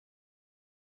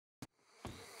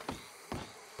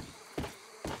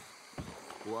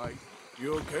White.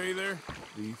 You okay there?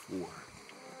 D4.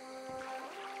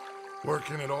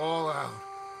 Working it all out.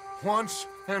 Once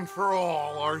and for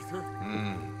all, Arthur.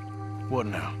 What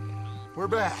now? We're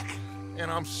back, and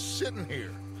I'm sitting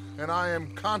here, and I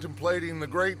am contemplating the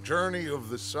great journey of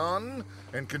the sun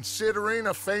and considering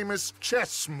a famous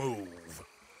chess move.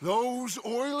 Those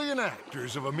oily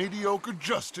enactors of a mediocre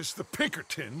justice, the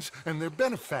Pinkertons, and their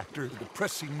benefactor, the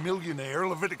depressing millionaire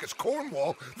Leviticus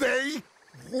Cornwall, they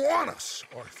want us,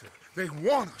 Arthur. They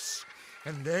want us.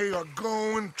 And they are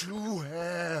going to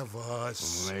have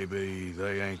us. Well, maybe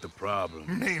they ain't the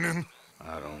problem. Meaning?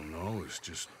 I don't know, it's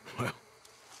just, well,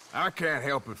 I can't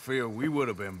help but feel we would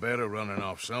have been better running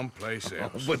off someplace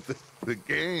else. But the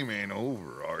game ain't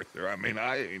over, Arthur. I mean,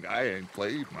 I ain't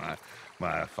played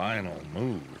my final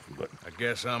move, but... I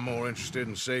guess I'm more interested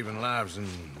in saving lives than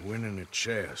winning at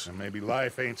chess. And maybe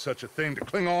life ain't such a thing to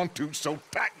cling on to so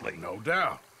tightly. No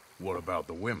doubt. What about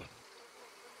the women?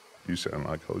 You sound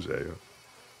like Hosea.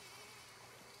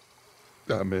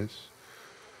 I miss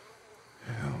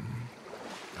him.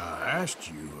 I asked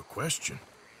you a question.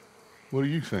 What do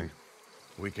you think?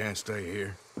 We can't stay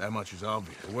here. That much is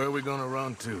obvious. Where are we gonna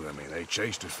run to? I mean, they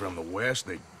chased us from the west.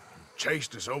 They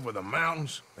chased us over the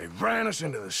mountains. They ran us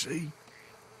into the sea.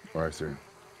 Arthur,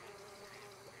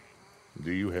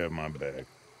 do you have my back?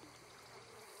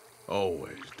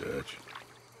 Always, Dutch.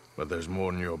 But there's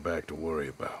more than your back to worry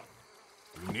about.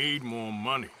 We need more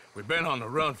money. We've been on the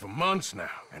run for months now,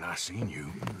 and I seen you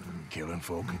killing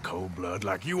folk in cold blood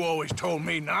like you always told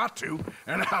me not to.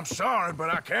 And I'm sorry, but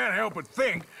I can't help but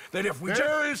think that if we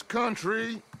There is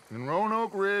country in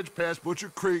Roanoke Ridge past Butcher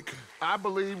Creek I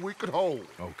believe we could hold.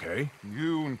 Okay.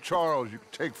 You and Charles, you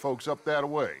could take folks up that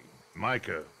way.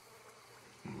 Micah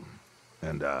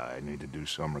and I need to do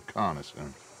some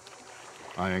reconnaissance.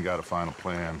 I ain't got a final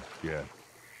plan yet.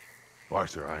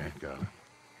 Arthur, I ain't got it.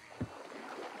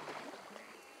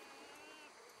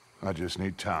 I just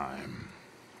need time.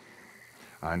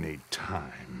 I need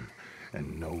time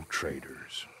and no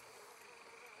traitors.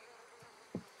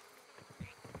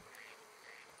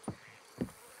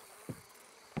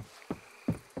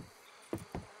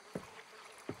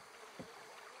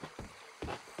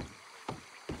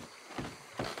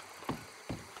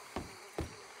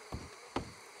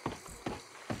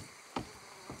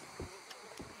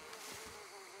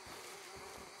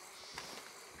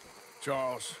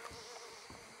 Charles,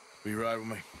 be right with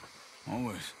me.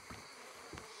 Always.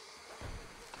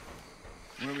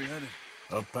 Where are we headed?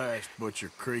 Up past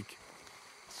Butcher Creek.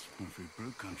 It's Murphy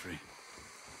Brew country.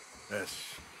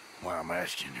 That's why I'm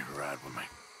asking you to ride with me.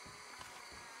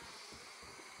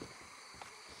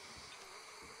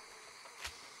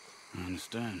 I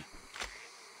understand.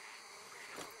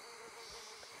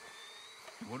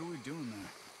 What are we doing there?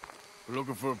 We're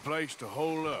looking for a place to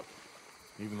hole up.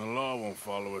 Even the law won't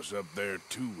follow us up there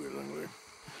too willingly.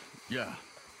 Yeah.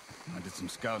 I did some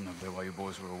scouting up there while you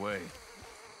boys were away.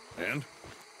 And?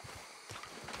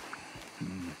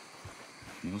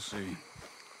 You'll see.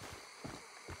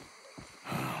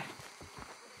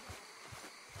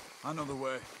 I know the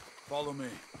way. Follow me.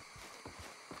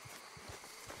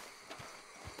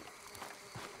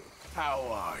 How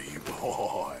are you,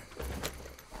 boy?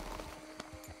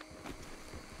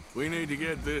 We need to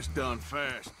get this done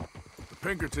fast. The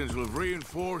Pinkertons will have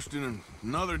reinforced in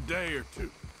another day or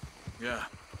two. Yeah.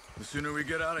 The sooner we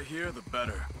get out of here, the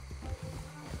better.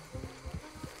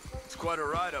 It's quite a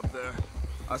ride up there.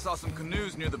 I saw some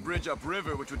canoes near the bridge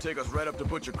upriver, which would take us right up to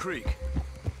Butcher Creek.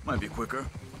 Might be quicker.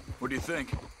 What do you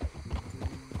think?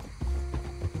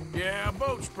 Yeah, a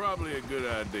boat's probably a good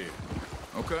idea.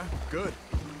 Okay, good.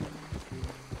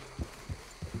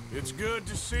 It's good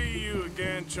to see you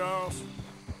again, Charles.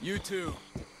 You too.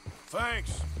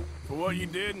 Thanks for what you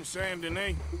did in Saint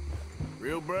Denis.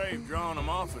 Real brave drawing them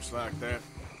off us like that.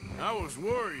 I was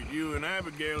worried you and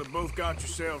Abigail had both got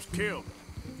yourselves killed.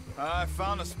 I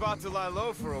found a spot to lie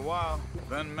low for a while,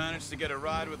 then managed to get a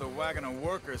ride with a wagon of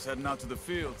workers heading out to the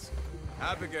fields.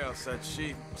 Abigail said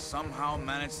she somehow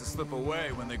managed to slip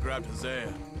away when they grabbed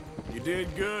Hosea. You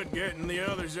did good getting the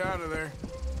others out of there.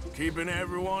 Keeping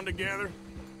everyone together.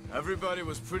 Everybody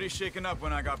was pretty shaken up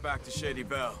when I got back to Shady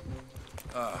Belle.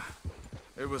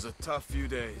 It was a tough few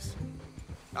days.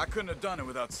 I couldn't have done it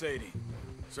without Sadie.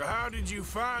 So how did you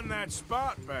find that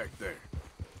spot back there?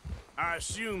 I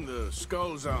assume the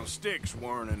skulls on sticks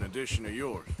weren't an addition of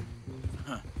yours.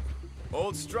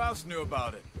 Old Strauss knew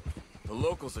about it. The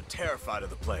locals are terrified of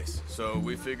the place, so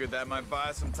we figured that might buy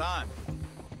us some time.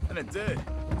 And it did.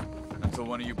 Until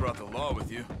one of you brought the law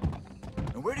with you.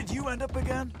 And where did you end up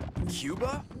again?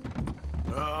 Cuba?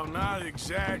 Oh, not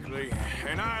exactly.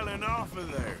 An island off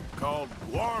of there, called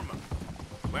Warma.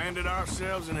 Landed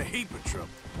ourselves in a heap of trouble.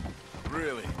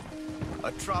 Really?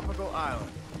 A tropical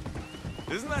island?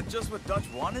 Isn't that just what Dutch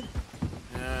wanted?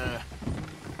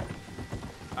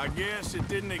 I guess it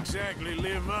didn't exactly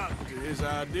live up to his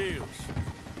ideals.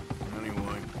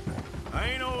 Anyway, I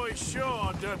ain't always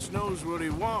sure Dutch knows what he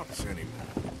wants anymore.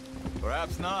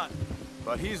 Perhaps not.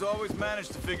 But he's always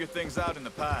managed to figure things out in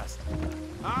the past.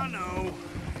 I know.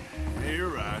 Yeah, you're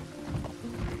right.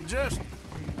 Just...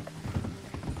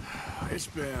 It's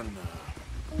been...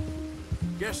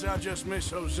 Guess I just miss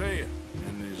Hosea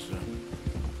and his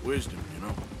wisdom, you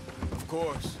know? Of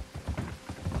course.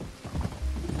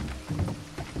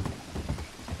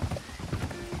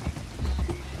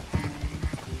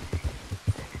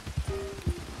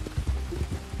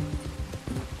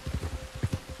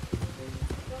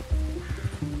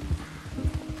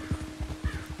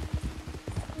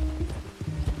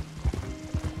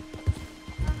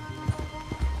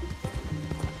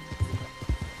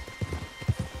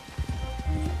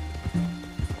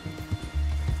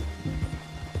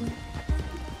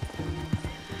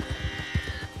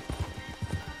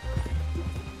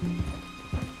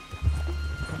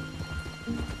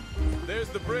 There's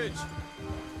the bridge.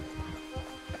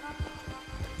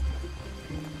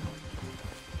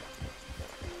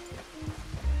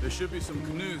 There should be some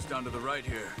canoes down to the right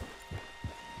here.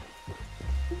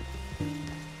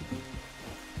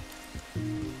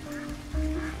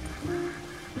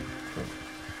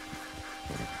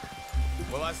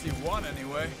 Well, I see one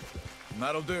anyway. And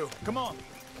that'll do. Come on.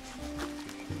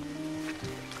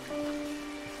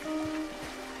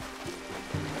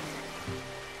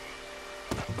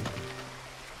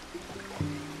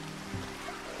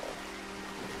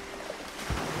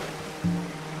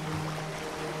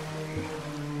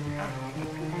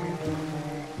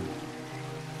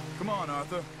 Come on,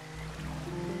 Arthur.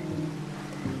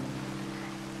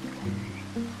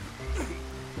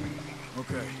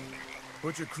 Okay.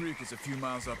 Butcher Creek is a few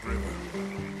miles upriver.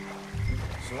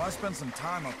 So I spent some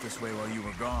time up this way while you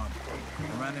were gone.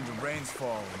 I ran into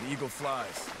Rainsfall and Eagle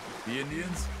Flies. The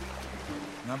Indians?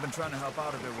 And I've been trying to help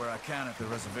out a bit where I can at the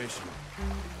reservation.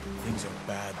 Things are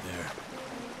bad there.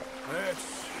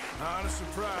 That's not a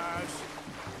surprise.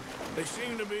 They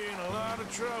seem to be in a lot of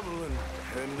trouble and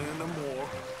heading into more.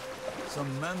 Some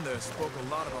men there spoke a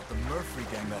lot about the Murphy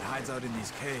gang that hides out in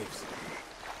these caves.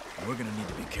 And we're gonna need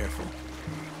to be careful.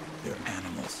 They're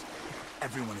animals.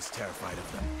 Everyone is terrified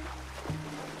of them.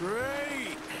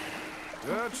 Great!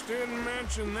 Dutch didn't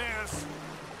mention this.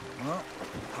 Well,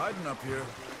 hiding up here,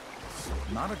 it's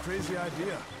not a crazy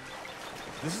idea.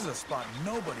 This is a spot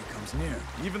nobody comes near,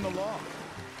 even the law.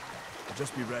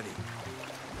 Just be ready.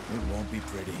 It won't be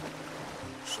pretty.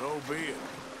 So be it.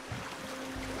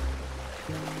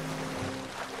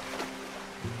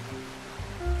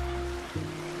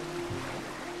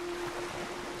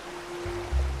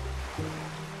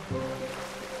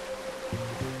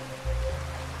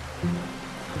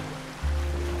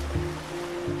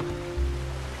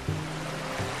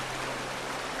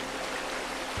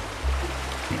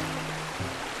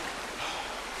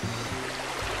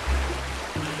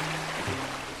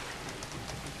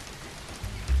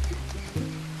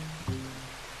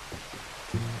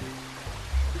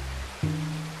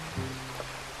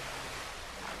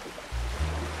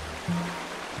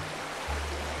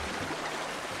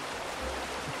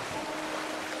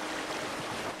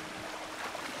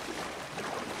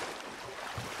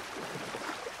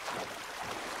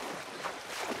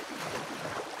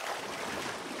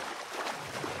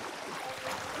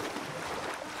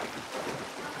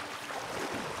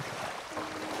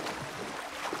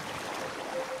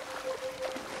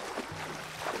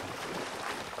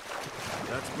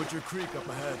 That's Butcher Creek up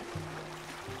ahead.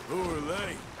 Who are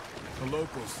they? The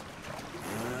locals.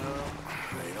 Well,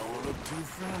 they don't look too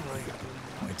friendly.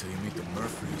 Wait till you meet the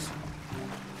Murphys.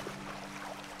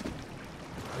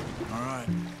 All right,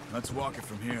 let's walk it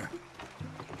from here.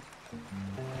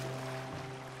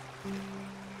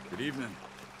 Good evening.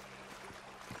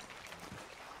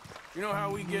 You know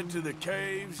how we get to the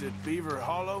caves at Beaver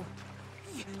Hollow?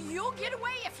 You'll get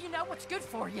away if you know what's good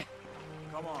for you.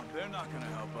 Come on, they're not gonna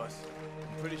help us.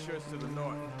 I'm pretty sure it's to the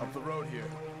north, up the road here.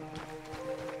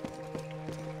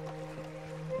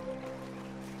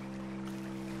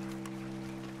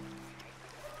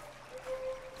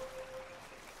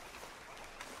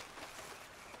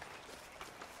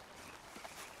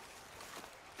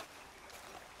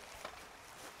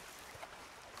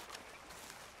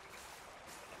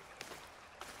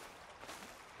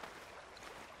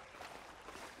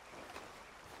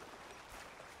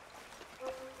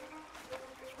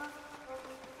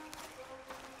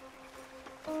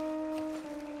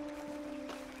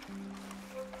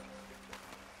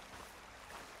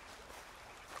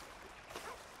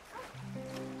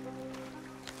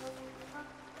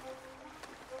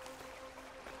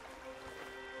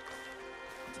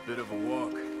 bit of a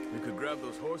walk. We could grab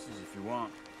those horses if you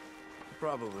want.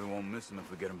 Probably won't miss them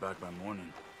if we get them back by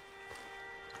morning.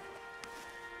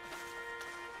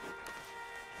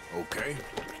 Okay.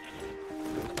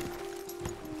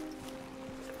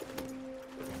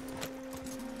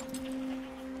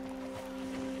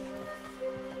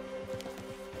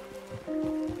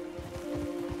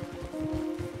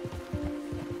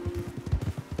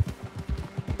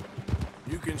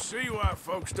 You can see why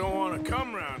folks don't want to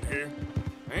come around here.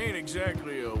 Ain't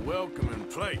exactly a welcoming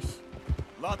place.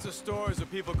 Lots of stories of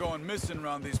people going missing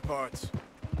around these parts.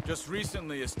 Just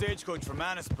recently, a stagecoach from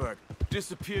Annisburg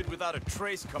disappeared without a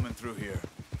trace coming through here.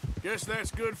 Guess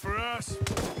that's good for us.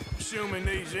 Assuming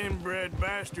these inbred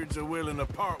bastards are willing to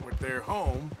part with their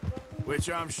home, which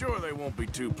I'm sure they won't be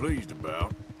too pleased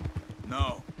about.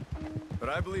 No. But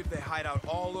I believe they hide out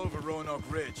all over Roanoke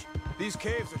Ridge. These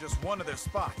caves are just one of their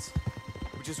spots.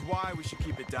 Which is why we should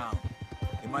keep it down.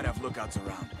 They might have lookouts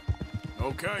around.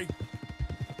 Okay.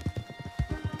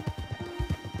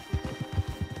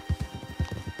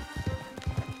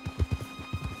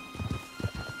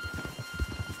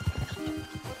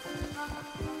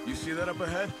 You see that up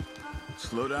ahead?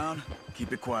 Slow down,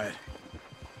 keep it quiet.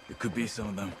 It could be some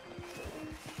of them.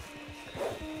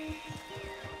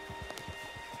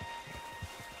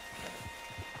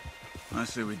 I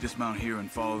say we dismount here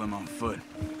and follow them on foot.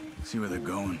 See where they're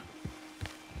going.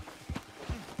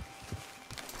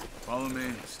 Follow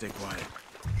me, stay quiet.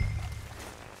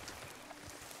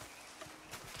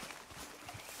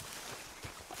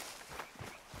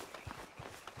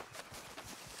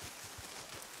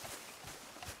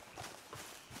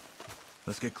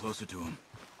 Let's get closer to him.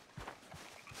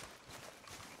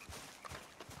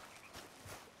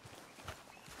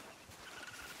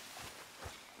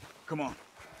 Come on,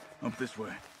 up this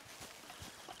way.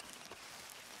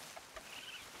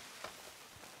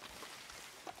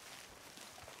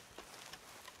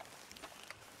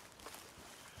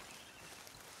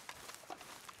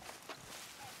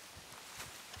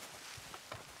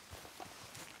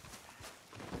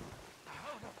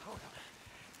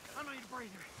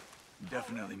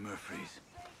 Definitely Murphy's.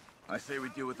 I say we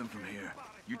deal with them from here.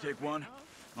 You take one,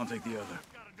 I'll take the other.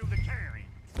 Gotta do the carrying.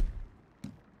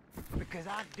 Because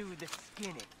I do the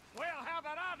skinning. Well, how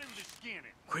about I do the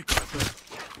skinning? Quick, Pepper.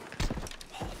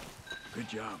 Good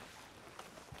job.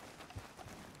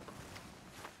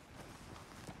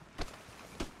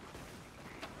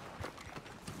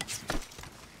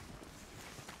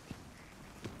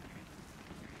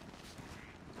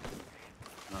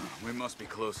 We must be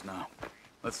close now.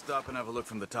 Let's stop and have a look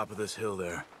from the top of this hill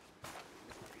there.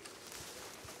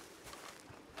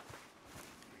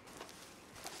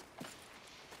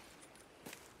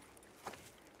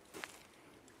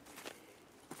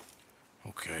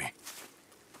 Okay.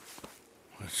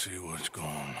 Let's see what's going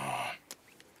on.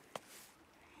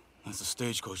 That's the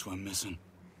stagecoach we're missing.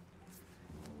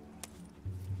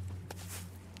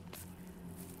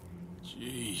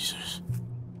 Jesus.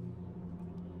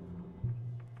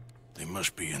 They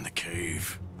must be in the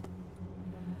cave.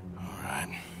 All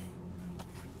right.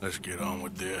 Let's get on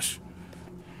with this.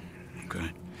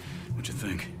 Okay. What you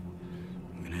think?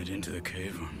 We can head into the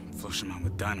cave or flush them out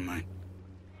with dynamite?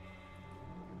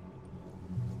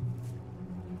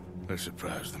 Let's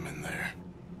surprise them in there.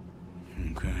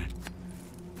 Okay.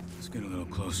 Let's get a little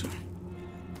closer.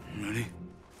 Ready?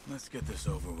 Let's get this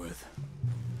over with.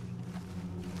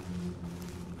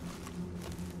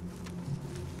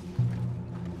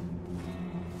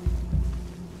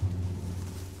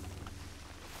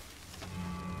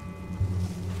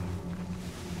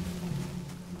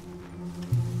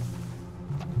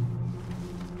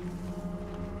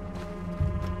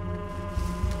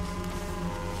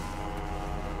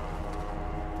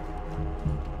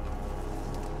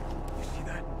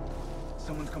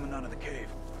 Someone's coming out of the cave.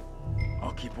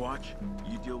 I'll keep watch.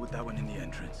 You deal with that one in the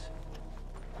entrance.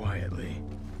 Quietly.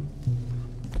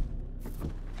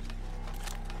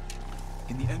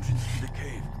 In the entrance to the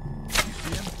cave. You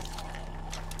see him?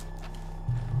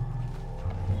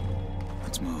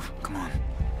 Let's move. Come on.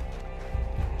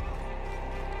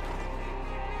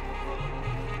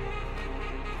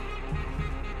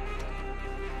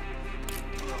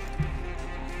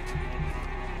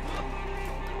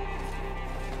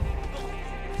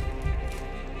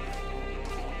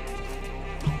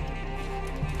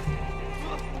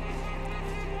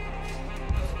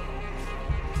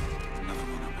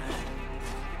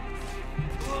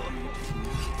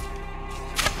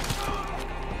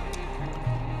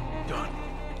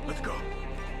 Let's go.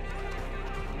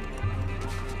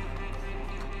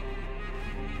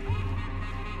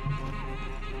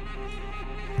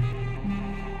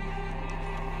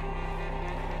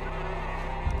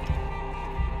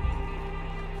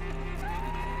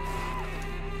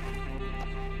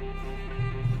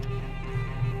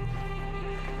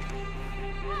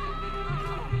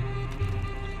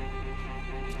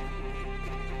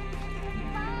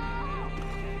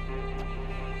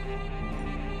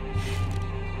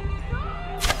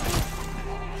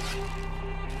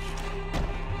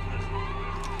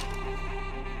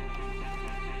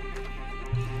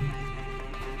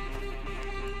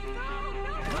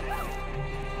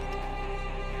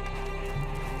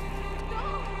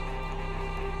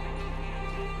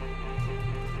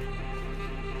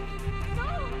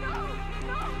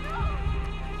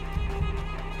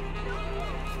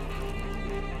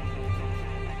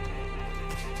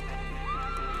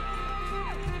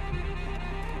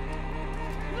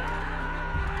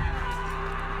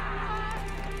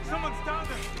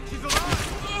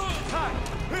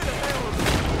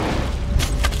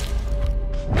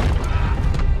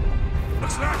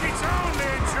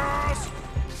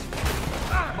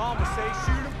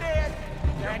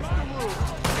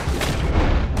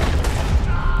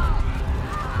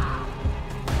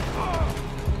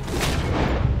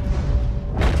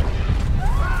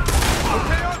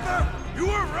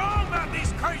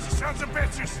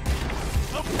 bitches!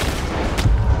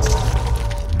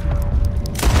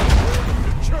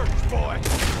 The church, boy!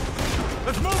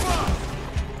 Let's move on!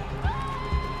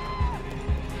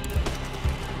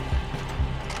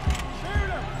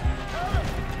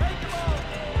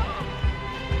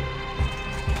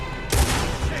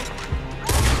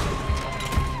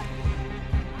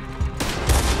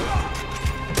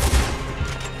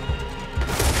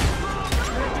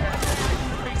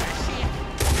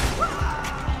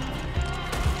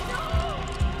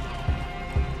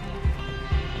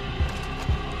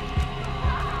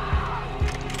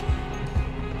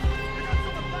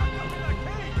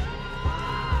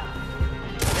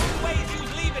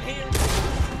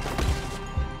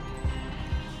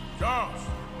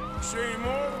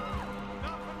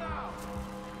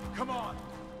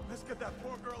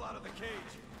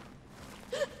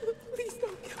 Please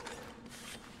don't kill me.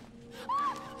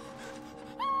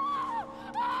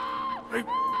 Hey.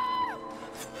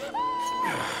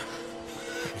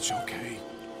 It's okay.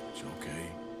 It's okay.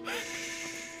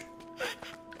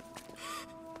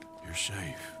 You're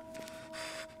safe.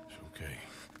 It's okay.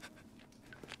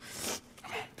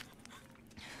 Come on.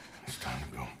 It's time to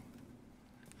go.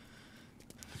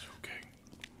 It's okay.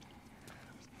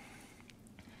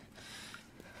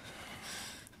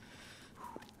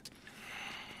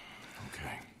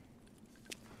 Okay.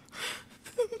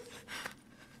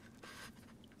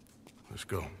 Let's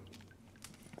go.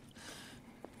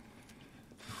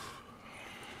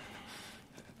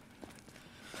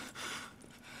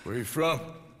 Where are you from?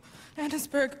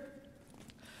 Annisburg.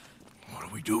 What do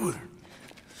we do with her?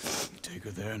 Take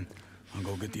her there and I'll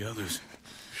go get the others.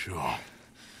 Sure.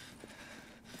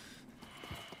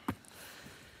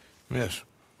 Miss,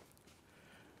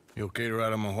 you okay to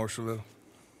ride on my horse a little?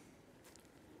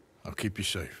 I'll keep you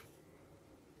safe.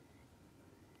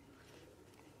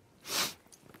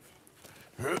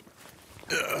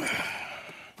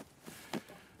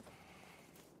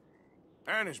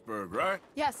 Annisburg, right?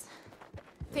 Yes.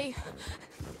 They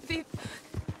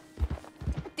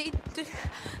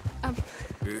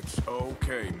It's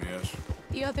okay, miss.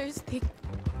 the others,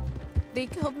 they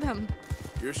killed them.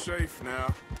 You're safe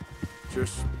now.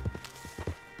 Just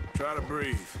try to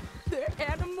breathe. They're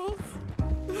animals.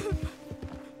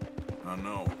 I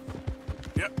know.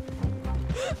 Yep.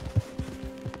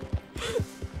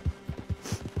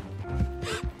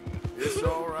 It's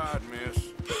all right, miss.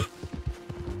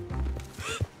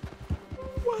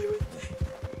 Why would they?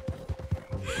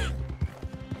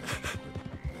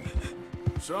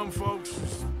 Some folks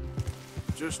is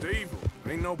just evil.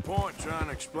 Ain't no point trying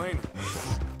to explain it.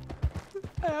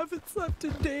 I haven't slept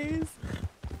in days.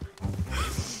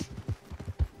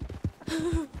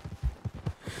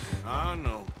 I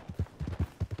know.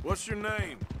 What's your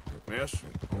name, miss?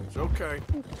 It's okay.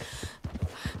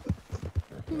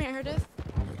 Meredith.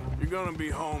 You're gonna be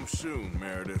home soon,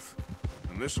 Meredith.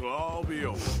 And this'll all be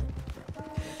over.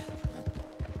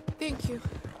 Thank you.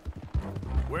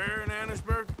 Where in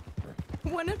Annisburg?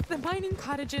 One of the mining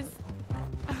cottages.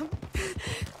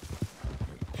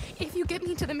 If you get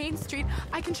me to the main street,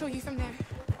 I can show you from there.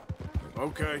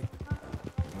 Okay.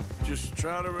 Just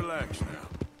try to relax now.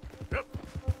 Yep.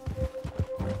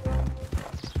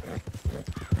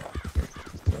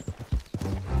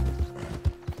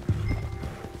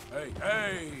 Hey,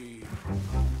 hey!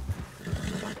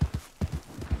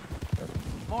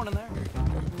 Morning there.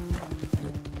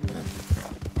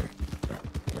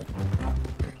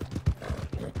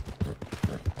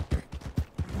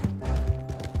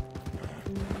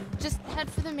 Just head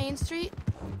for the main street.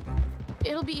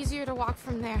 It'll be easier to walk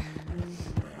from there.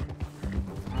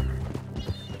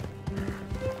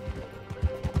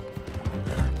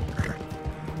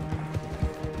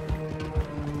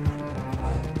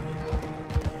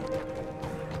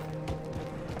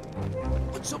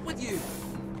 What's up with you?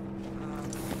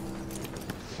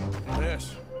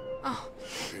 Yes. Oh.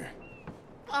 Here.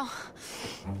 Oh.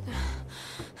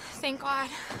 Thank God.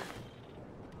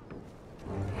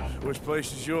 Which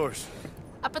place is yours?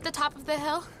 Up at the top of the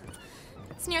hill.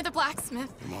 It's near the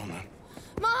blacksmith. Come on, then.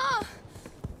 Ma!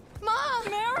 Ma!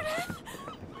 Meredith!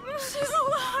 She's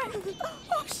alive!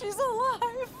 Oh, she's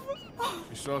alive!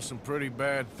 You saw some pretty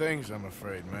bad things, I'm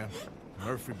afraid, man.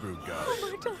 Murphy brood got it. Oh,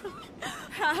 my darling.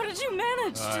 How did you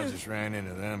manage I just ran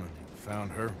into them and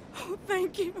found her. Oh,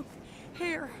 thank you.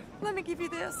 Here, let me give you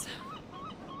this.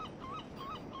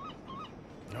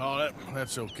 Oh,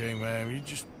 that's okay, ma'am. You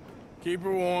just keep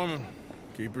her warm and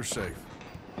keep her safe.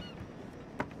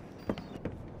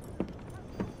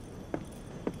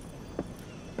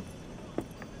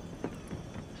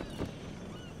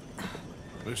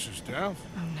 Mrs. Downs?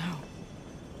 Oh, no.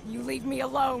 You leave me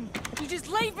alone. You just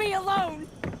leave me alone.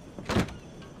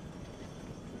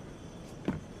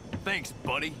 Thanks,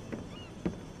 buddy.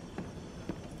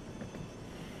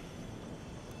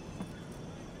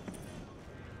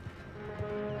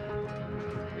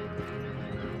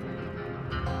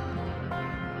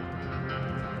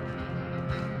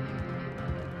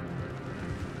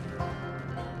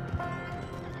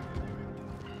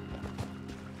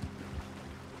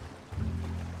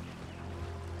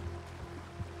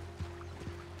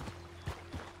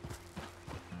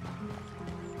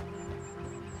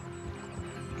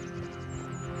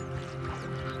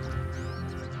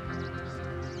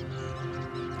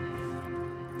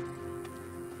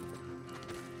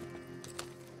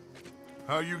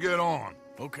 How you get on?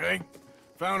 Okay.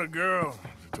 Found a girl.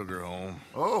 Took her home.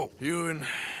 Oh, You and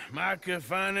Micah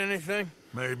find anything?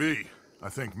 maybe. I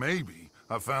think maybe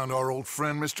I found our old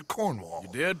friend, Mr. Cornwall.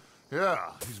 You did?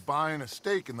 Yeah, he's buying a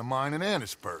stake in the mine in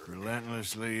Annisburg.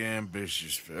 Relentlessly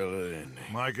ambitious fella, isn't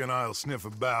he? Mike and I'll sniff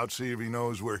about, see if he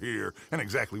knows we're here, and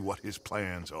exactly what his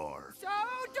plans are. So,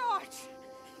 Dutch,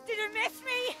 did you miss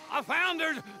me? I found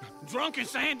her drunk in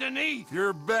Saint Denis.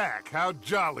 You're back. How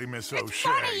jolly, Miss It's O'Shea.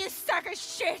 funny, you sack of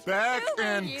shit. Back Who are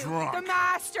and you? drunk. The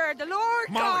Master, the Lord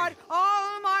Molly. God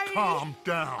Almighty. Calm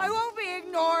down. I won't be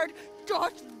ignored.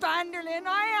 Dutch Vanderlyn,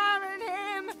 I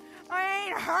am him. I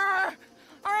ain't her.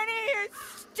 Or any of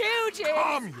your stooges.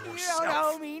 Calm You yourself. don't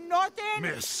know me nothing.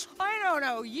 Miss. I don't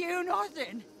know you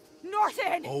nothing.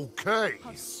 Nothing. Okay.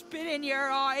 I'll spit in your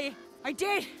eye. I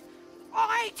did.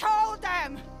 I told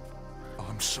them.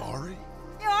 I'm sorry?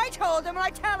 Yeah, I told them and I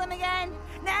tell them again.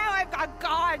 Now I've got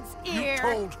God's ear. You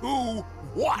told who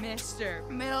what? Mr.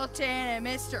 Milton and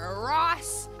Mr.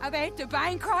 Ross about the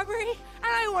bank robbery, and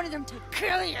I wanted them to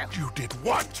kill you. You did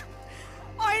what?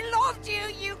 I loved you,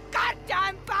 you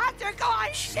goddamn bastard! Go on,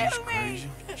 shoot She's me! crazy.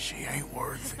 She ain't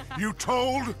worth it. You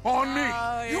told on me.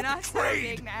 Oh, you're You not so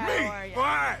betrayed big now, me. are you?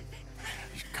 Why?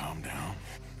 Just calm down.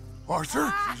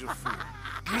 Arthur, She's a fool.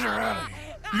 Get her out of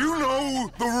here. you know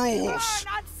the Oh, rules.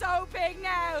 not so big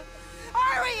now.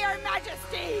 Are we, Your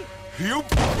Majesty? You...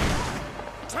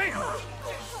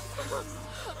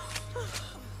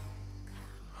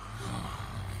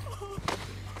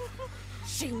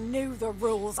 She knew the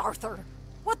rules, Arthur.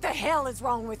 What the hell is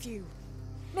wrong with you?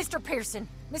 Mr. Pearson,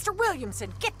 Mr.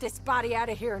 Williamson, get this body out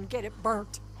of here and get it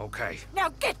burnt. Okay. Now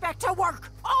get back to work,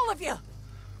 all of you!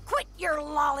 Quit your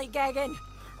lollygagging!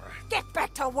 Get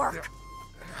back to work!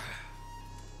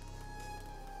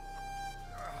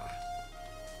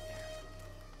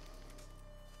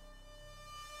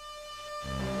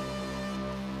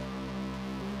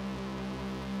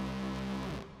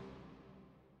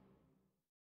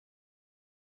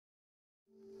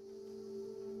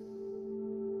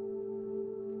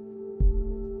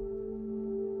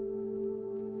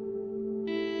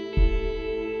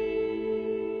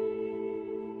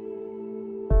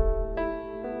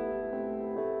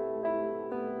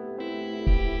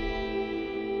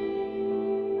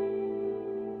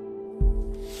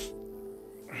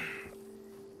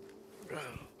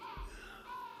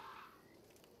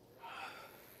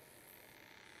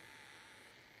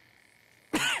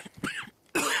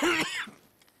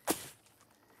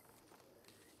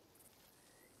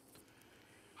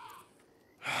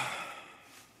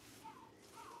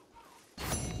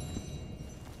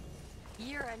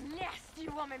 You're a nasty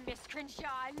woman, Miss Crenshaw.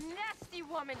 A nasty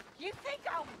woman. You think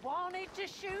I wanted to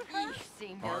shoot her? You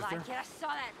seem to Arthur? like it. I saw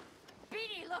that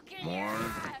beady look in your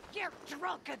Morning. eye. You're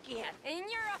drunk again. And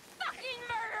you're a fucking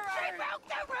murderer. She broke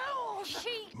the rules!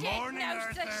 She did Morning, no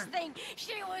Arthur. such thing.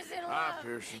 She was in Hi, love.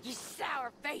 Pearson. You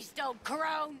sour-faced old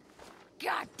crone.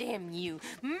 Goddamn you.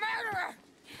 Murderer!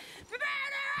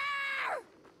 Murderer!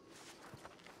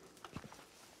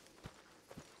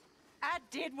 I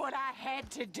did what I had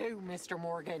to do, Mr.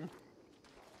 Morgan.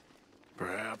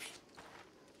 Perhaps.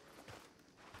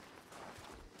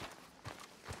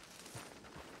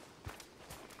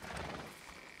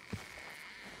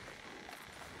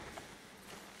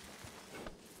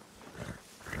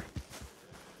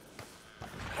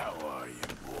 How are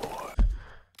you, boy?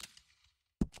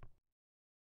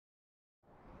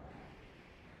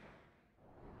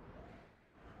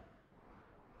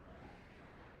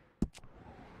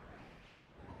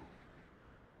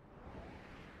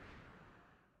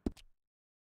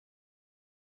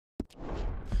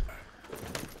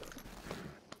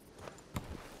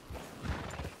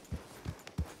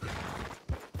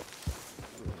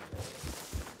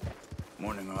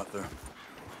 Morning, Arthur.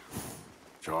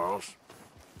 Charles?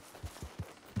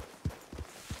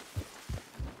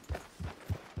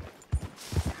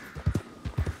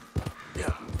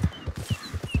 Yeah.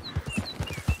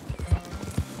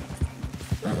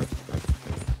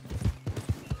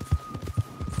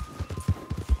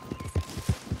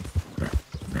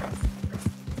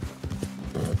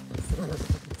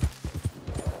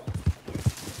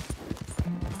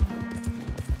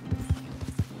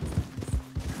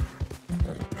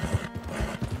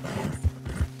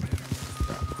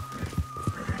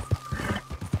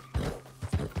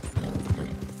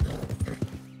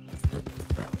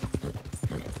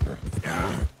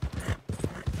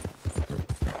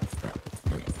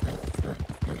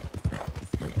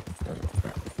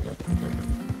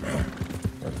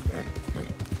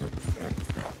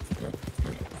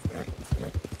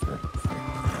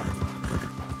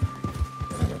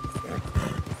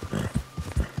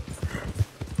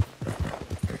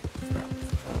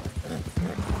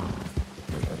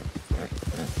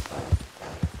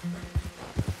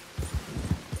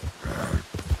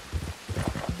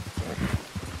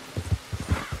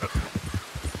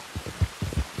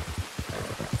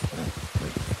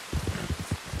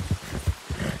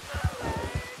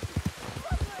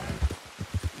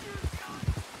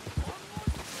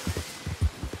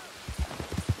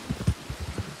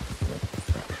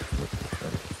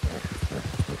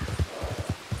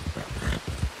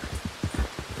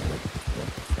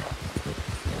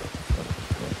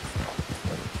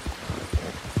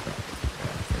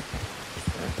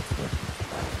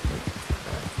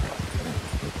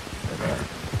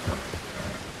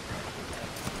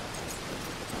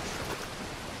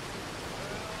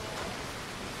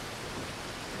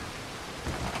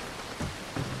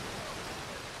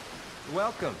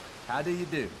 Welcome. How do you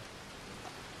do?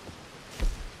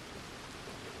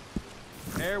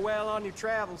 Farewell on your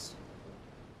travels.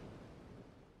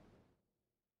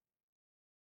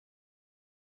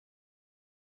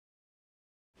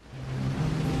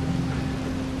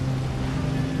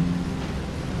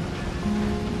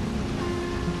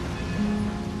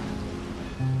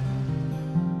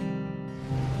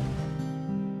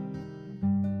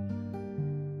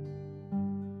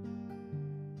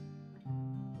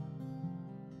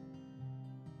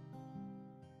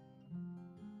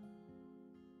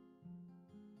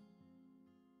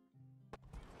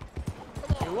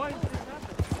 What?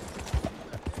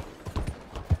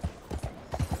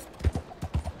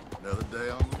 Another day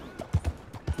on the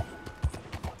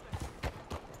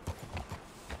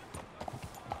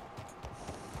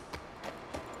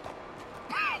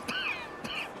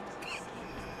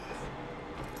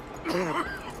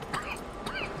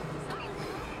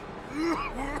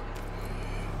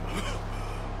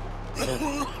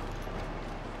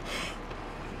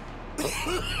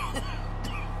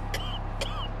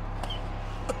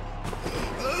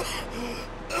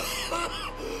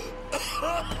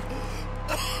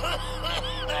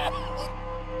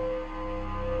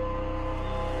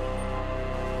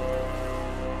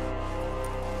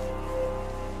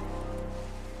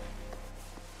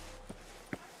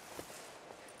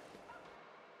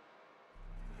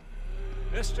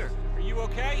Mister, are you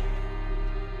okay?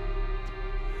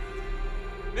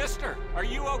 Mister, are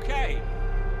you okay?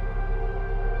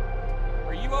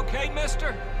 Are you okay,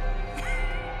 mister?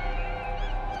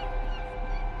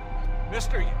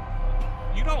 Mister,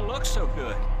 you don't look so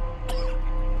good.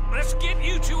 Let's get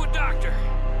you to a doctor.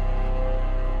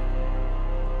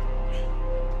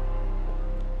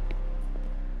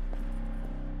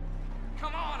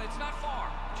 Come on, it's not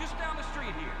far. Just down the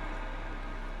street here.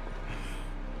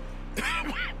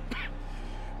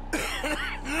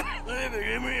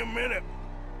 Give me a minute.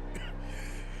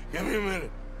 Give me a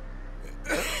minute.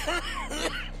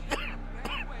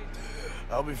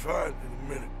 I'll be fine in a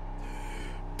minute.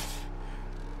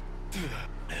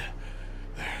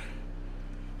 There.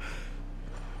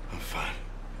 I'm fine.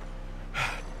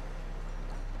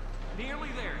 Nearly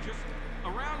there, just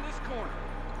around this corner.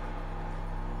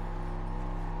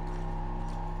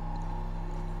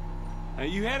 Now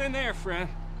you head in there, friend.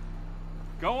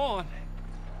 Go on.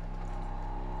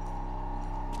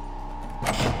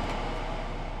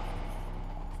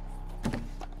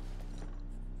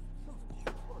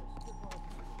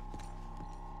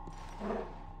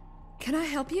 Can I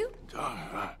help you?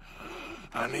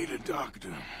 I need a doctor.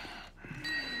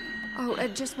 Oh,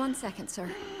 just 1 second, sir.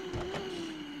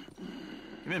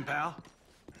 Come in, pal.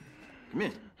 Come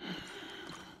in.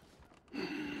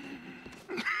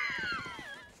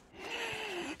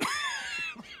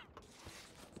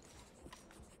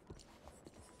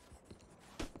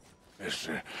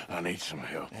 Mister, I need some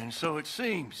help. And so it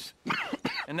seems.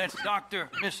 And that's Dr.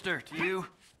 Mister to you?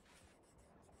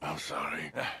 I'm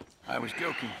sorry. I was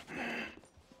joking.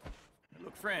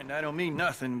 Look, friend, I don't mean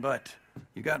nothing, but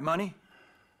you got money?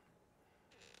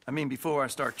 I mean, before I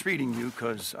start treating you,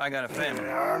 'cause I got a family.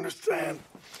 Yeah, I understand.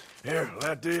 Here,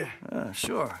 that do you?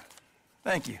 Sure.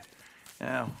 Thank you.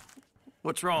 Now,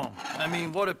 what's wrong? I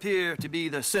mean, what appear to be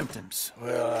the symptoms?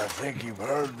 Well, I think you've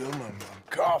heard them. I'm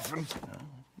coughing.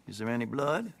 Is there any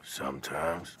blood?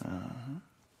 Sometimes.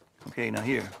 Okay, now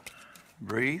here.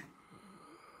 Breathe.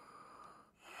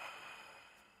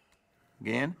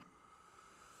 Again.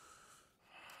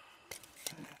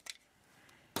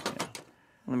 Yeah.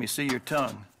 Let me see your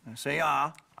tongue. Now say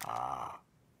ah. Ah.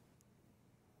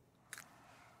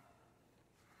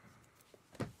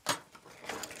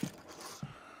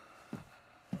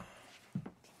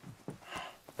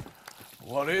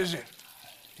 What is it?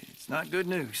 It's not good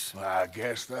news. Well, I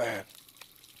guess that.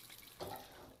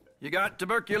 You got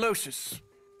tuberculosis.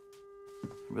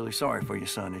 Really sorry for you,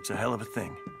 son. It's a hell of a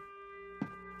thing.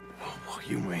 What do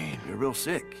you mean? You're real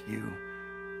sick.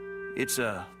 It's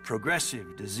a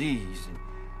progressive disease, and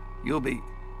you'll be...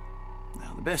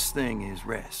 Now, the best thing is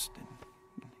rest, and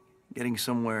getting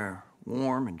somewhere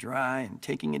warm and dry, and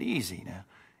taking it easy. Now,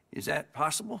 is that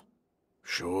possible?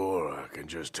 Sure, I can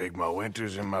just take my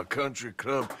winters in my country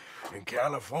club in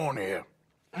California.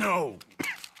 No,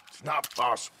 it's not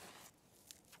possible.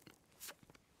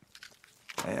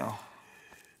 Well,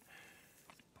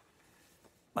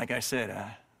 like I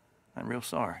said, I'm real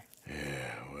sorry.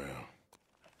 Yeah,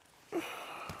 well...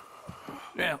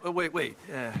 Yeah, wait.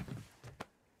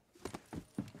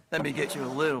 Let me get you a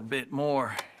little bit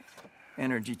more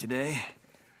energy today.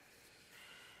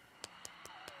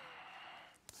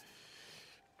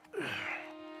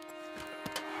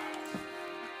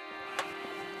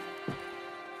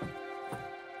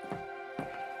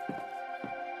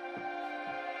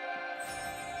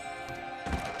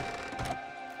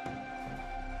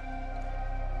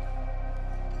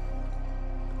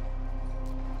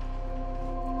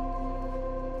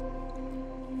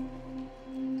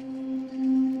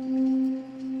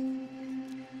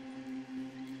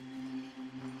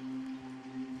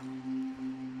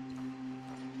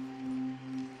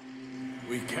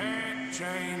 We can't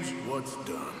change what's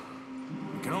done.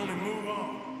 We can only move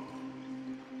on.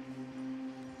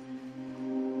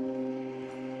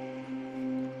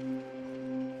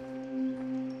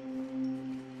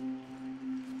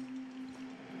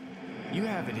 You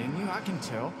have it in you, I can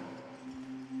tell.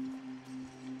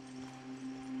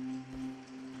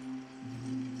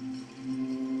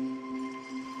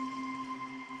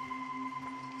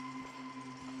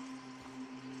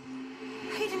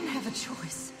 He didn't have a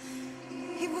choice.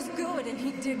 He was good and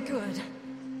he did good.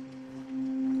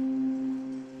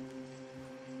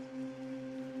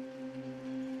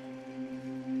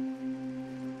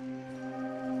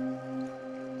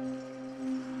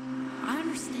 I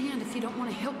understand if you don't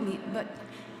want to help me, but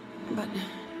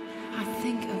I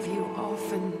think of you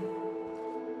often.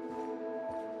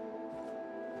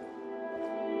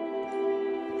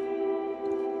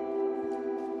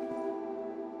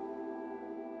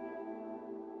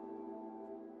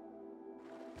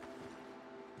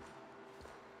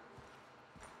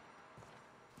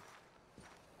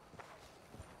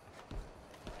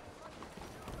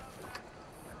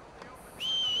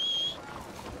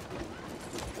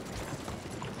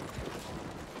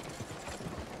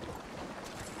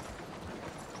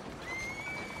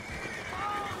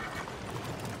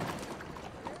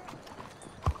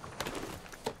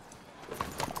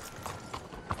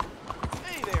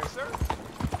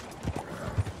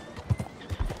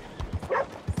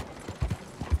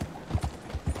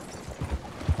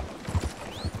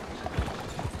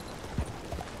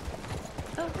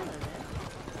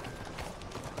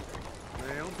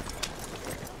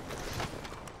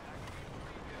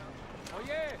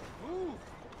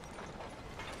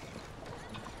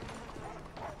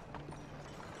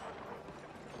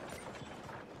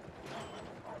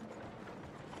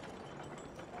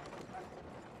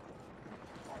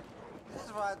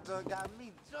 What got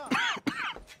me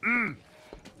drunk?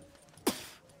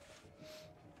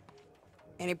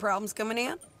 Any problems coming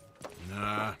in?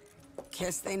 Nah.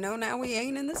 Guess they know now we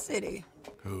ain't in the city.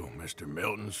 Who, Mr.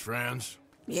 Milton's friends?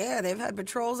 Yeah, they've had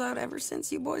patrols out ever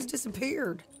since you boys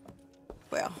disappeared.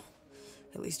 Well,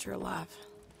 at least you're alive.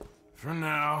 For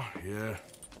now, yeah.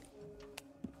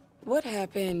 What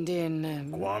happened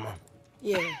in, Guama?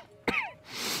 Yeah.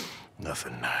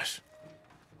 Nothing nice.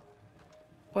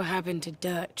 What happened to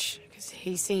Dutch? Because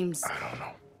he seems... I don't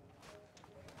know.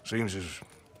 Seems as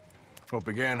what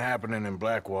began happening in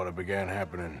Blackwater began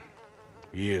happening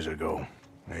years ago,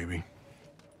 maybe.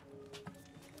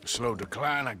 A slow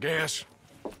decline, I guess.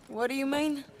 What do you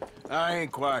mean? I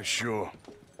ain't quite sure.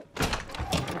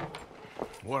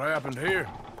 What happened here?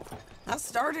 I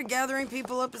started gathering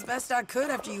people up as best I could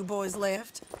after you boys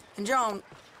left. And John,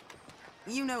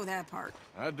 you know that part.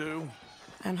 I do.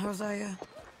 And Hosea?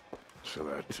 So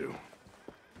that too.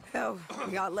 Hell,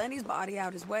 we got Lenny's body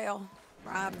out as well.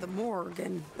 Arrived at the morgue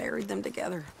and buried them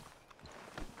together.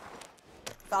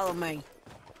 Follow me.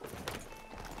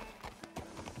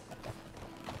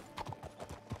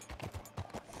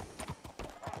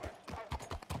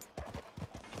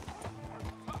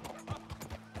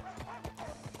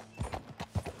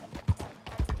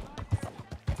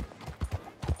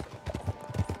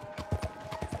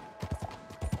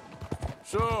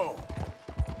 So,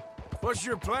 what's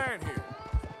your plan here?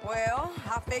 Well,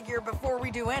 I figure before we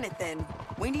do anything,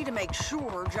 we need to make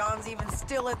sure John's even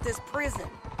still at this prison.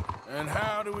 And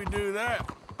how do we do that?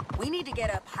 We need to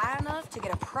get up high enough to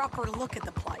get a proper look at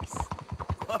the place.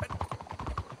 What?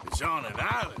 It's on an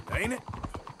island, ain't it?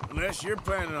 Unless you're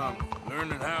planning on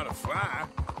learning how to fly.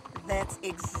 That's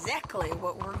exactly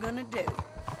what we're gonna do.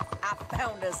 I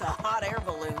found us a hot air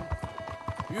balloon.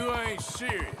 You ain't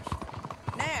serious.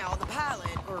 Now, the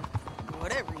pilot, or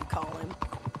whatever you call him,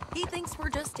 he thinks we're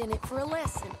just in it for a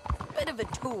lesson. Bit of a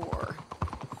tour.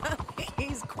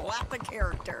 He's quite the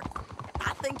character.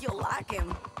 I think you'll like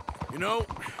him. You know,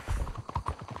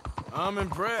 I'm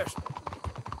impressed.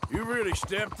 You really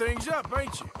stepped things up,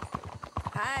 ain't you?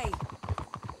 Hey,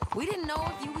 we didn't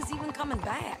know if you was even coming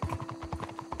back.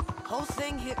 Whole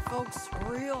thing hit folks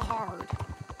real hard.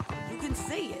 You can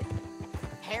see it.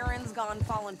 Heron's gone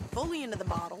falling fully into the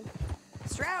bottle.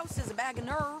 Strauss is a bag of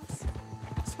nerves.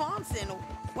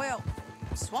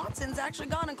 Swanson's actually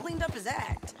gone and cleaned up his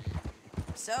act.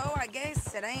 So I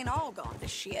guess it ain't all gone to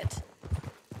shit.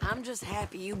 I'm just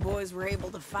happy you boys were able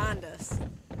to find us.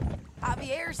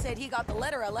 Javier said he got the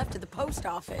letter I left at the post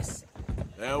office.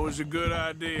 That was a good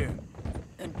idea.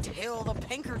 Until the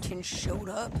Pinkertons showed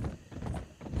up.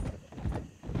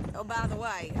 Oh, by the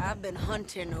way, I've been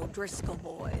hunting O'Driscoll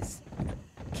boys.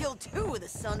 Killed 2 of the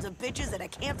sons of bitches at a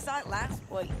campsite last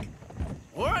week.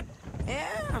 What?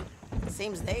 Yeah.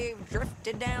 Seems they've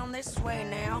drifted down this way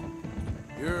now.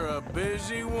 You're a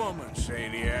busy woman,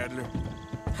 Sadie Adler.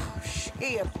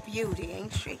 She a beauty,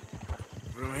 ain't she?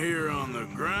 From here on the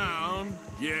ground,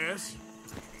 yes.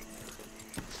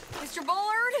 Mr.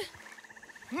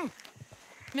 Bullard?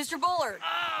 Mr. Bullard.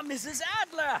 Ah, Mrs.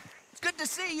 Adler. It's good to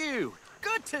see you.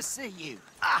 Good to see you.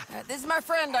 This is my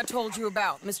friend I told you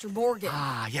about, Mr. Morgan.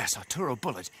 Ah, yes, Arturo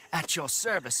Bullard. At your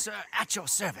service, sir. At your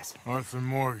service. Arthur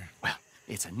Morgan. Well,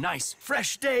 it's a nice,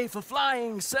 fresh day for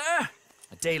flying, sir.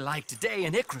 A day like today,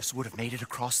 an Icarus would have made it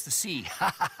across the sea.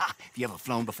 Have you ever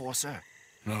flown before, sir?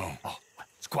 No. Oh, well,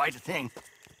 it's quite a thing.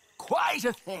 Quite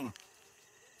a thing.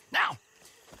 Now,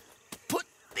 put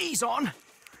these on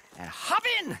and hop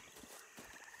in.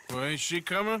 Well, ain't she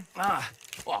coming?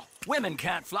 Well, women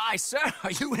can't fly, sir.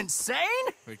 Are you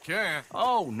insane? They can't.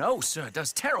 Oh, no, sir. It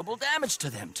does terrible damage to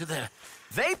them, to their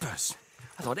vapors.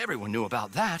 I thought everyone knew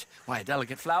about that. Why, a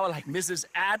delicate flower like Mrs.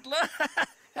 Adler?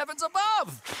 Heavens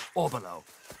above or below.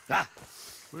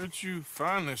 Where'd you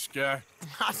find this guy?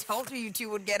 I told you two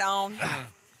would get on.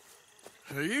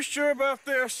 Are you sure about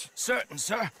this? Certain,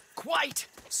 sir. Quite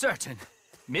certain.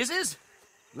 Mrs.,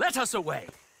 let us away.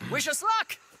 Wish us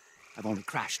luck. I've only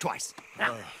crashed twice.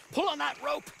 Now, pull on that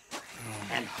rope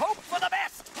and hope for the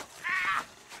best.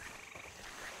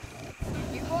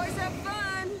 You boys have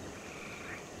fun.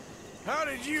 How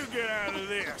did you get out of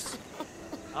this?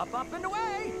 Up, and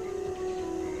away.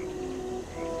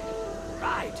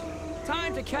 Right.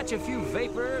 Time to catch a few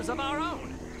vapors of our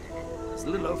own. It's a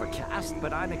little overcast,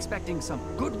 but I'm expecting some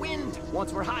good wind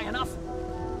once we're high enough.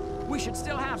 We should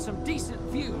still have some decent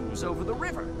views over the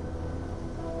river.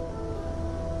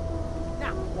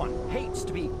 Now, one hates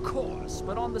to be coarse,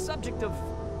 but on the subject of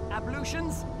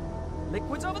ablutions,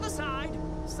 liquids over the side,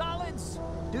 solids,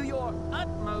 do your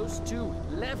utmost to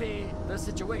levy the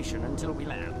situation until we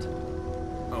land.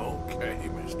 Okay,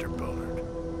 Mr. Bullard.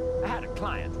 I had a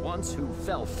client once who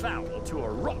fell foul to a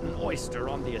rotten oyster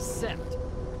on the ascent.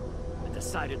 A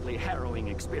decidedly harrowing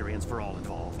experience for all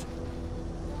involved.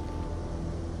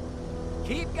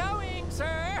 Keep going,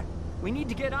 sir! We need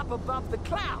to get up above the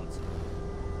clouds.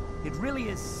 It really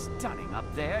is stunning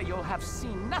up there. You'll have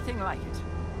seen nothing like it.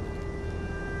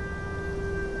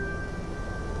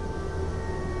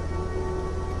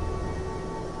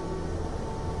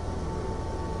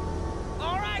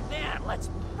 All right, then. Let's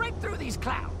break through these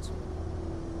clouds.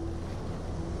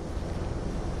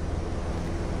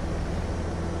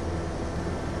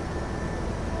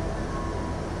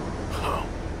 Oh,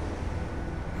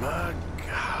 my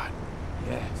God.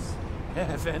 Yes,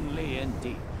 heavenly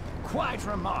indeed. Quite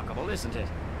remarkable, isn't it?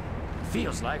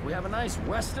 Feels like we have a nice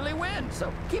westerly wind,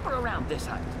 so keep her around this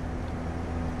height.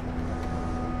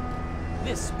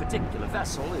 This particular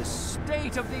vessel is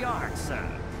state-of-the-art, sir.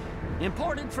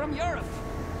 Imported from Europe.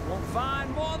 Won't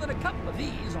find more than a couple of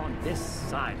these on this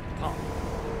side of the pond.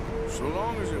 So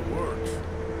long as it works.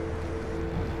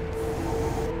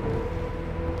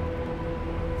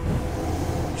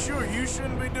 Sure you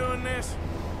shouldn't be doing this?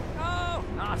 Oh,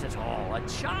 not at all. A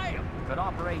child could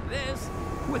operate this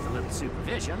with a little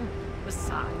supervision.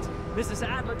 Besides, Mrs.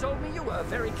 Adler told me you were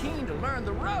very keen to learn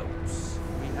the ropes.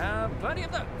 We have plenty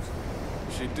of those.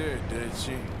 She did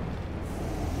she?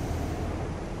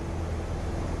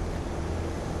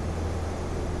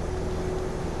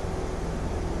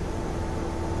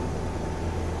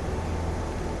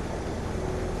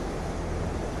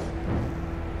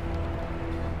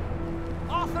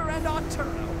 Arthur and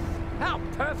Arturo. How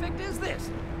perfect is this?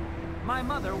 My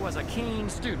mother was a keen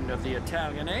student of the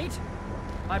Italianate.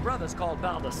 My brother's called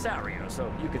Baldessario,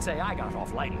 so you could say I got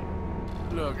off lightly.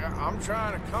 Look, I'm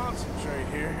trying to concentrate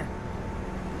here.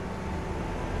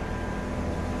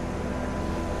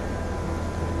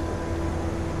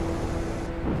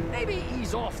 Maybe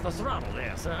ease off the throttle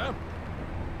there, sir.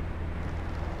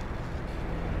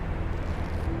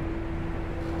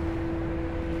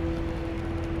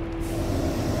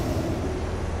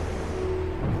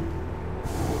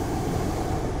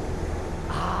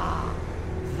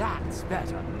 That's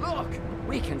better. Look,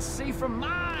 we can see for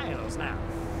miles now.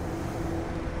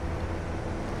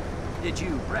 Did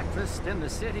you breakfast in the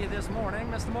city this morning,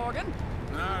 Mr. Morgan?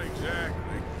 Not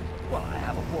exactly. Well, I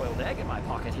have a boiled egg in my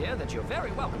pocket here that you're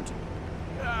very welcome to.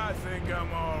 I think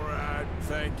I'm all right,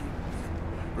 thank you.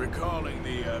 Recalling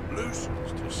the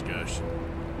ablutions discussion.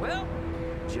 Well,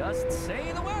 just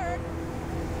say the word.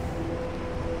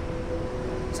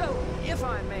 So, if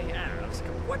I may ask,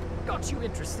 what got you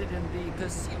interested in the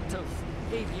pursuit of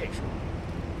aviation?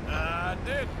 I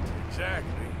didn't,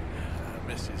 exactly.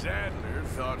 Mrs. Adler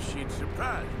thought she'd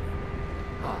surprise me.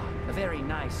 Ah, a very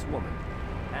nice woman.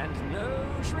 And no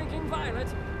shrinking violet.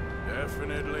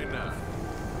 Definitely not.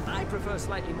 I prefer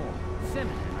slightly more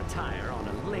feminine attire on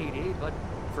a lady, but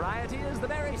variety is the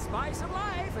very spice of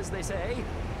life, as they say.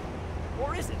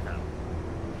 Or is it, though?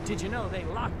 Did you know they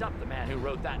locked up the man who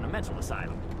wrote that in a mental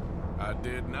asylum? I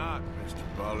did not, Mr.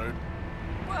 Bullard.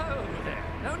 Whoa there.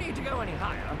 No need to go any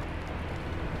higher.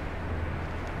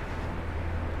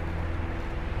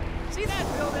 See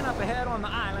that building up ahead on the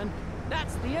island?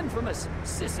 That's the infamous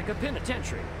Sisika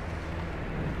Penitentiary.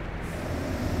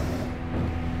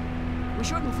 We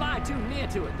shouldn't fly too near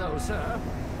to it, though, sir.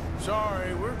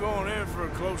 Sorry, we're going in for a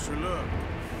closer look.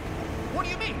 What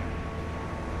do you mean?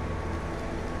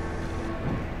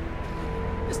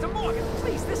 Mr. Morgan,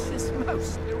 please, this is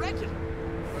most irregular.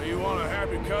 Well, you want a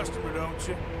happy customer, don't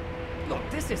you? Look,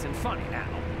 this isn't funny now.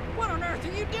 What on earth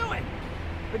are you doing?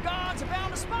 The guards are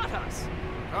bound to spot us.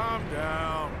 Calm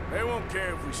down. They won't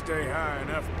care if we stay high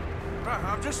enough.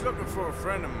 I'm just looking for a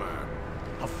friend of mine.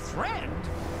 A friend?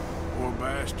 Poor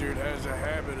bastard has a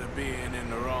habit of being in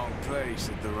the wrong place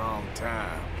at the wrong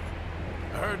time.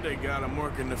 I heard they got him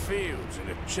working the fields in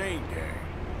a chain gang.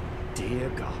 Dear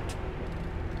God.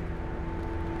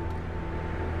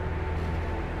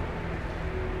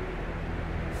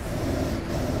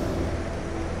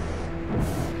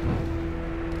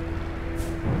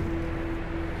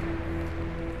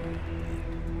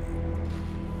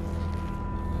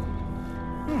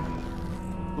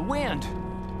 The wind.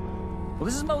 Well,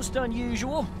 this is most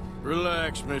unusual.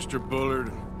 Relax, Mr.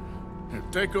 Bullard. Here,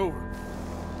 take over.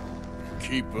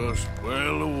 Keep us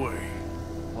well away.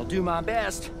 I'll do my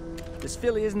best. This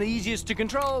filly isn't the easiest to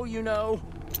control, you know.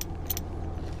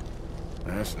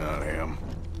 That's not him.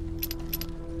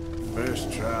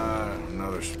 Best try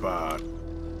another spot.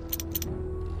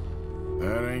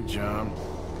 That ain't John.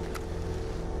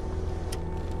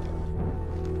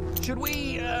 Should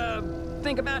we,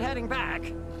 think about heading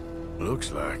back?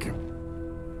 Looks like him.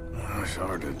 It's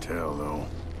hard to tell, though.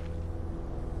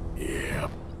 Yep,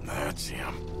 that's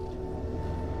him.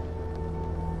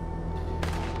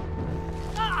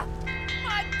 Ah!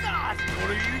 My God! What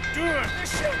are you doing? They're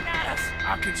shooting at us!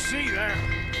 I can see that.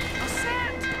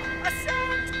 Ascend!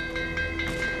 Ascend!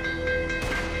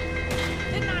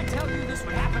 Didn't I tell you this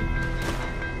would happen?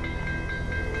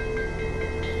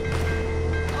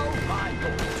 Oh, my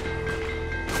Lord.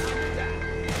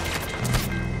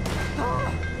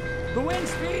 The wind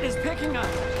speed is picking up.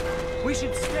 We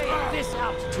should stay at this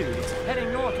altitude. It's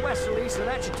heading northwesterly, so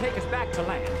that should take us back to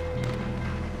land.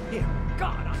 Dear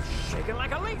God, I'm shaking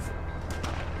like a leaf.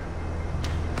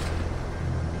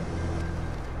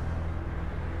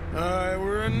 All right,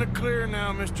 we're in the clear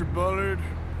now, Mr. Bullard.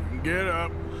 Get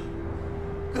up.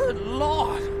 Good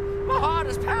Lord, my heart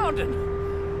is pounding.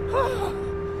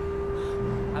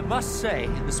 I must say,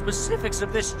 the specifics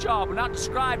of this job were not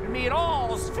described to me at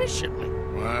all sufficiently.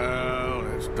 Well,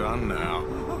 it's done now.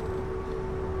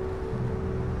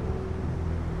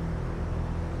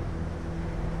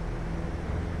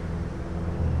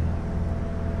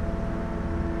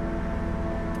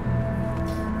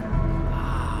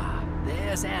 Ah,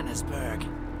 there's Annesburg.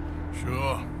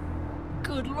 Sure.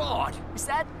 Good Lord, is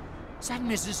that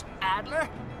Mrs. Adler?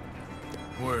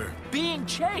 Where? Being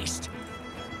chased.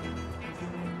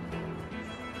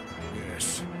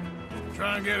 Yes.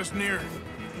 Try and get us near it.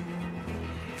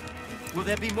 Will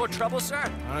there be more trouble, sir?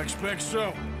 I expect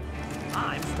so.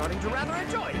 I'm starting to rather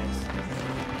enjoy this.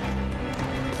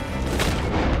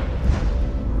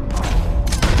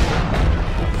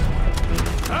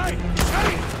 Hey!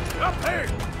 Hey! Up there!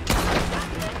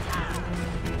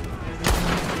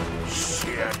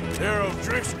 Shit! They're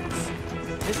O'Driscoll's.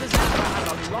 Mrs. Adler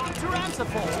has a lot to answer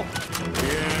for.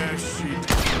 Yeah, she...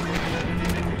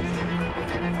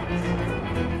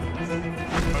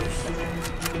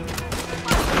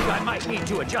 I might need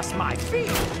to adjust my field.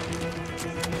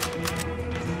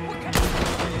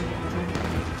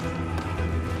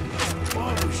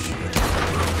 Oh, shit.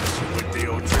 With the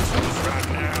O'Driscolls right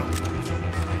now.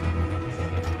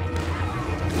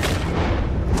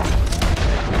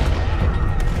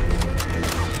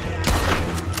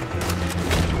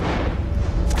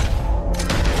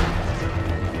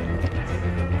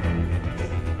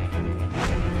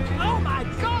 Oh, my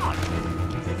God!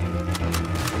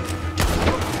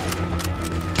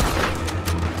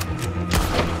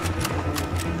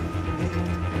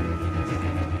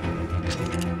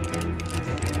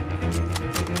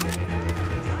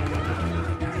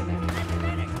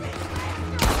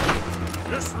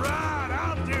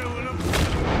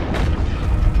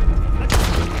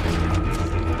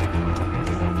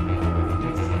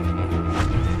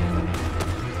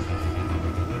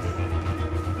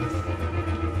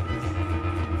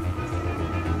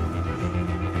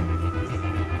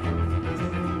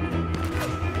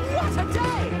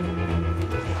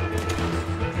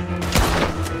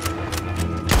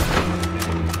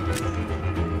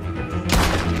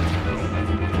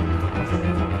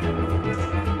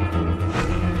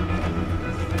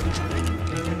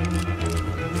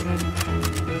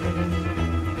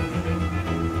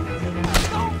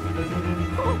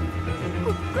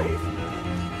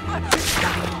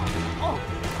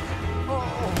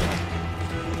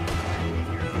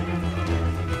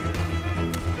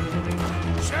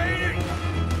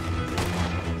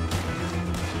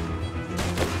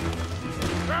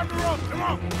 Grab the rope, come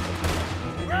on!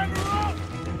 Grab the rope!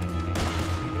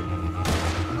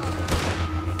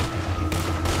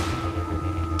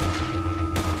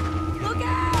 Look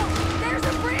out! There's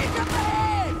a bridge up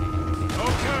ahead!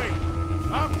 Okay,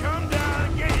 I'll come down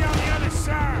and get you on the other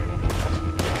side.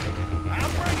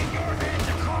 I'm bringing your head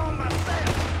to calm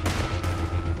myself.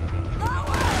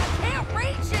 Lower! I can't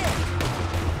reach it!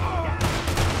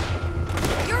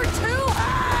 You're too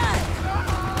high!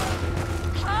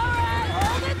 All right,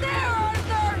 hold it there,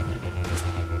 Arthur!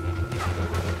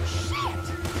 Shit!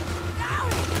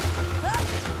 Got it!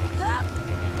 Up!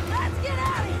 Let's get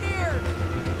out of here!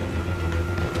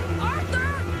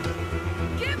 Arthur!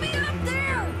 Get me up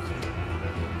there!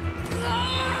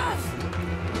 Ah!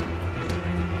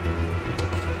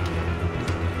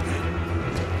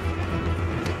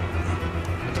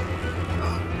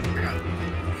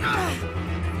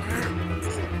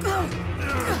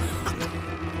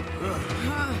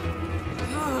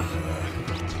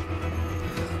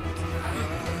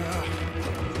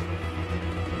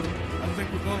 I think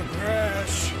we're gonna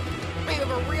crash. You have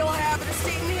a real habit of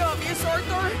seeing the obvious,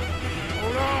 Arthur.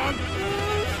 Hold on.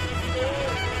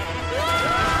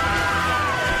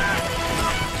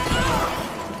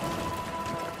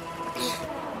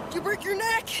 Did you break your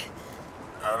neck?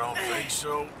 I don't think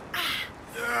so.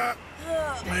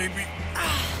 Maybe.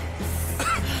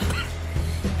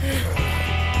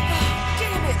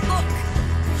 Damn it, look!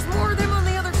 There's more of them on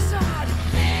the other side.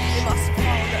 They must have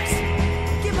followed us.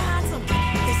 Get behind something.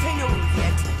 This ain't over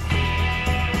yet.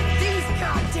 These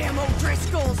goddamn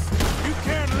O'Driscolls! You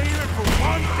can't leave it for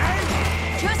one day?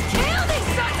 Just kill these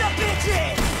sons of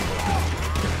bitches!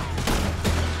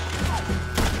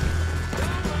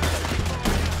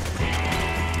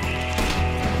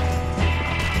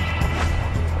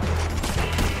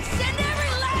 Send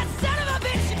every last son of a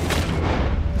bitch!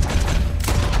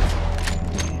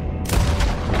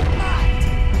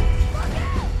 Look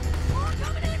out! More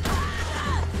coming in behind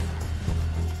us!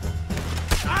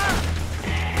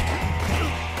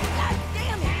 God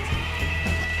damn it!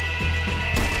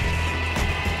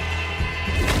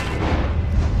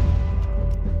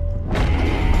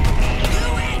 You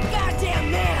ain't goddamn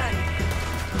man!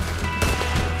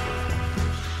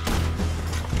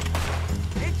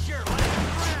 It's your last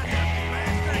round,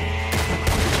 bastard.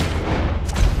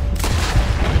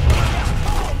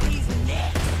 Always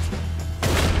next!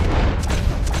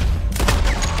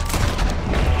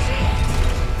 Shit!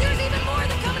 There's even more of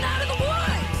them coming out of the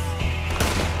woods!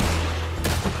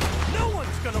 No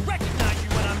one's gonna recognize you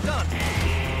when I'm done.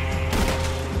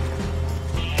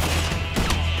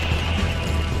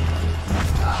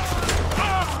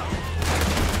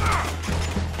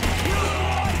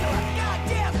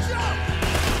 Goddamn joke!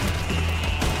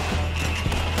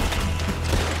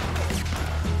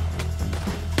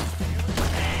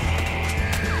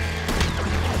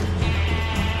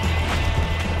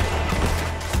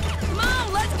 Come on,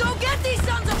 let's go get these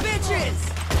sons of bitches!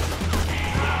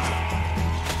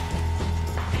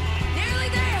 Nearly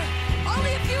there!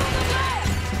 Only a few of them left!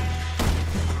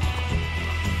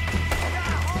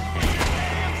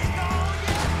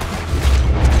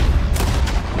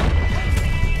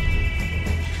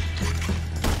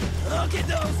 Look at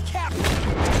those captains!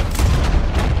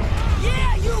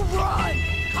 Yeah, you run!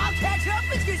 I'll catch up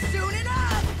with you soon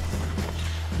enough!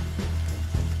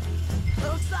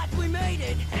 Looks like we made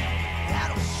it.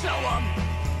 That'll show them.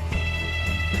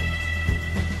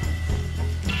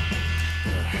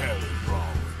 The hell is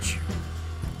wrong with you?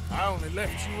 I only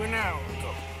left you an hour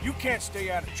ago. You can't stay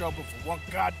out of trouble for one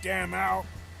goddamn hour.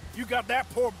 You got that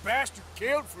poor bastard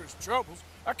killed for his troubles.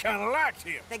 I kinda liked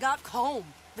him. They got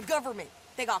Combe, the government.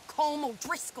 They got Combe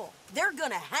O'Driscoll. They're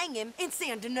gonna hang him in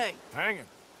Saint Denis. Hanging.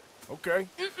 Okay.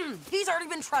 He's already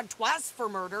been tried twice for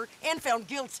murder and found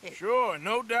guilty. Sure,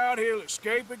 no doubt he'll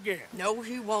escape again. No,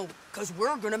 he won't, because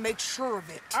we're gonna make sure of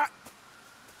it.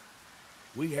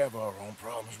 We have our own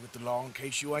problems with the law in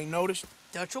case you ain't noticed.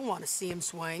 Dutch will want to see him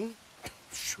swing.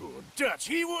 Sure, Dutch,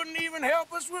 he wouldn't even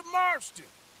help us with Marston.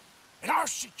 And our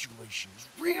situation is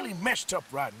really messed up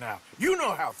right now. You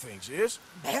know how things is.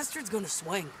 Bastard's gonna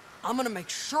swing. I'm gonna make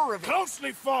sure of it.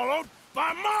 Closely followed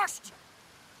by Marston.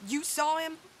 You saw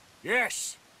him?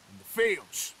 Yes, in the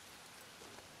fields.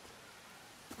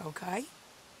 Okay.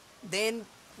 Then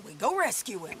we go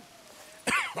rescue him.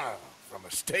 From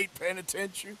a state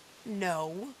penitentiary?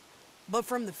 No. But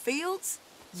from the fields?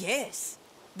 Yes.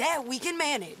 That we can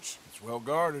manage. It's well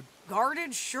guarded.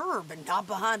 Guarded, sure, but not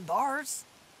behind bars.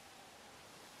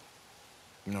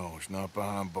 No, it's not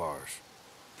behind bars.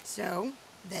 So,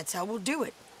 that's how we'll do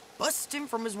it. Bust him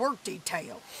from his work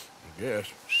detail. I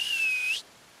guess.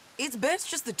 It's best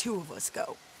just the two of us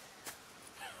go.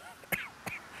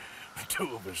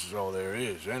 Two of us is all there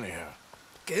is, anyhow.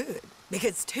 Good,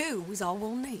 because two is all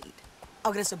we'll need.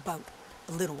 I'll get us a boat,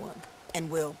 a little one, and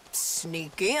we'll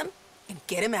sneak in and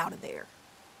get him out of there.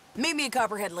 Meet me at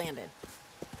Copperhead Landing.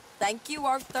 Thank you,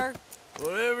 Arthur.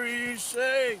 Whatever you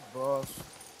say, boss.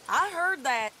 I heard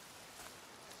that.